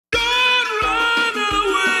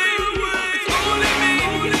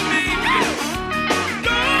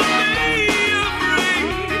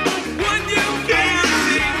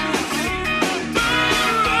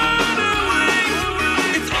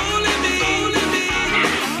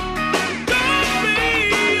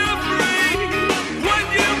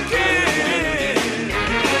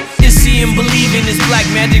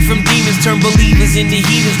magic from demons, turn believers into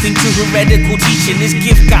heathens, cling to heretical teaching. This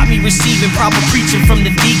gift got me receiving proper preaching from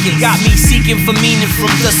the deacon, got me seeking for meaning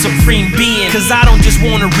from the supreme being. Cause I don't just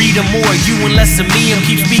wanna read them or you unless of me.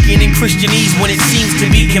 Keep speaking in Christianese when it seems to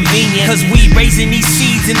be convenient. Cause we raising these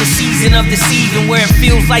seeds in the season of deceiving, where it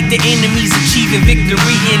feels like the enemy's achieving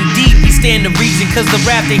victory. Indeed, we stand to reason, cause the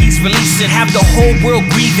wrath that he's releasing have the whole world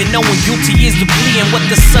grieving, knowing guilty is the plea. And what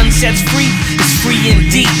the sun sets free is free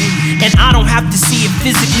indeed. And I don't have to see it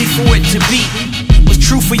physically for it to be. What's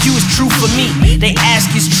true for you is true for me. They ask,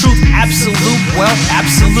 is truth absolute? Well,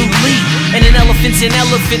 absolutely. And an elephant's an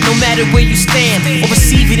elephant no matter where you stand, or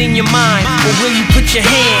receive it in your mind, or where you put your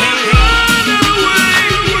hand.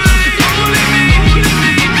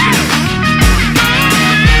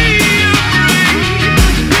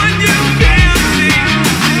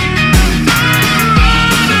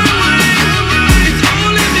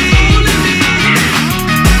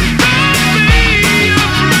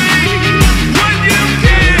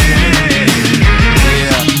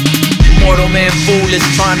 Man foolish,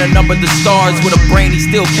 trying to number the stars with a brain he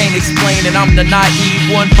still can't explain. And I'm the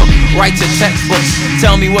naive one, write your textbooks,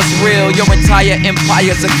 tell me what's real. Your entire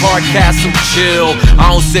empire's a card castle, chill.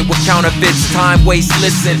 I don't sit with counterfeits, time waste,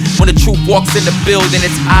 listen. When the truth walks in the building,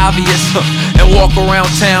 it's obvious. And walk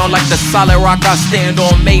around town like the solid rock I stand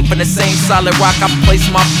on, made from the same solid rock I place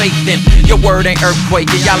my faith in. Your word ain't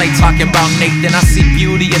earthquake, and y'all ain't talking about Nathan. I see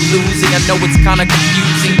beauty in losing, I know it's kinda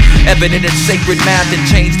confusing. Evident in sacred math and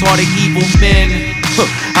changed-hearted evil men.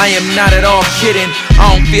 I am not at all kidding.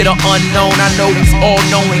 I don't fear the unknown. I know who's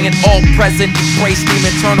all-knowing and all-present. Embrace them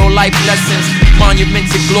eternal life lessons,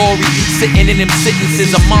 monuments of glory, sitting in them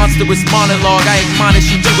sentences, a monstrous monologue. I admonish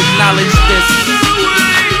you to acknowledge this.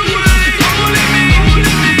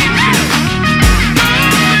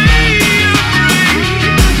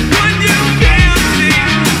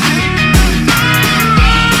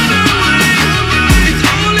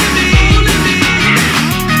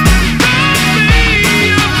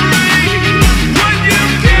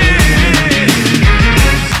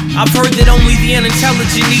 I've heard that only the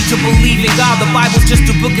unintelligent need to believe in God. The Bible's just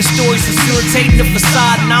a book of stories facilitating the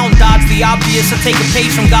facade. And I don't dodge the obvious, I take a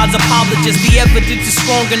page from God's apologist. The evidence is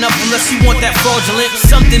strong enough unless you want that fraudulent.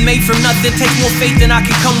 Something made from nothing takes more faith than I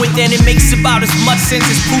can come with, and it makes about as much sense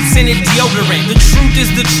as poop's in a deodorant. The truth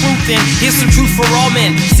is the truth, and here's some truth for all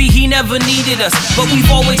men. See, he never needed us, but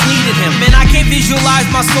we've always needed him. And I can't visualize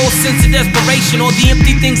my soul's sense of desperation, or the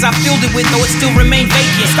empty things I filled it with, though it still remain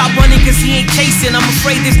vacant. Stop running cause he ain't chasing, I'm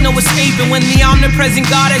afraid there's no escaping. When the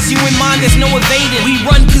omnipresent God has you in mind, there's no evading. We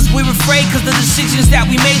run cause we're afraid, cause the decisions that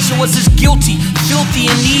we made show us as guilty,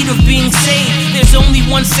 filthy, in need of being saved. There's only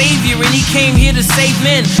one Savior and he came here to save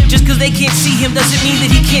men. Just cause they can't see him doesn't mean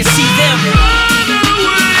that he can't see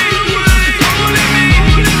them.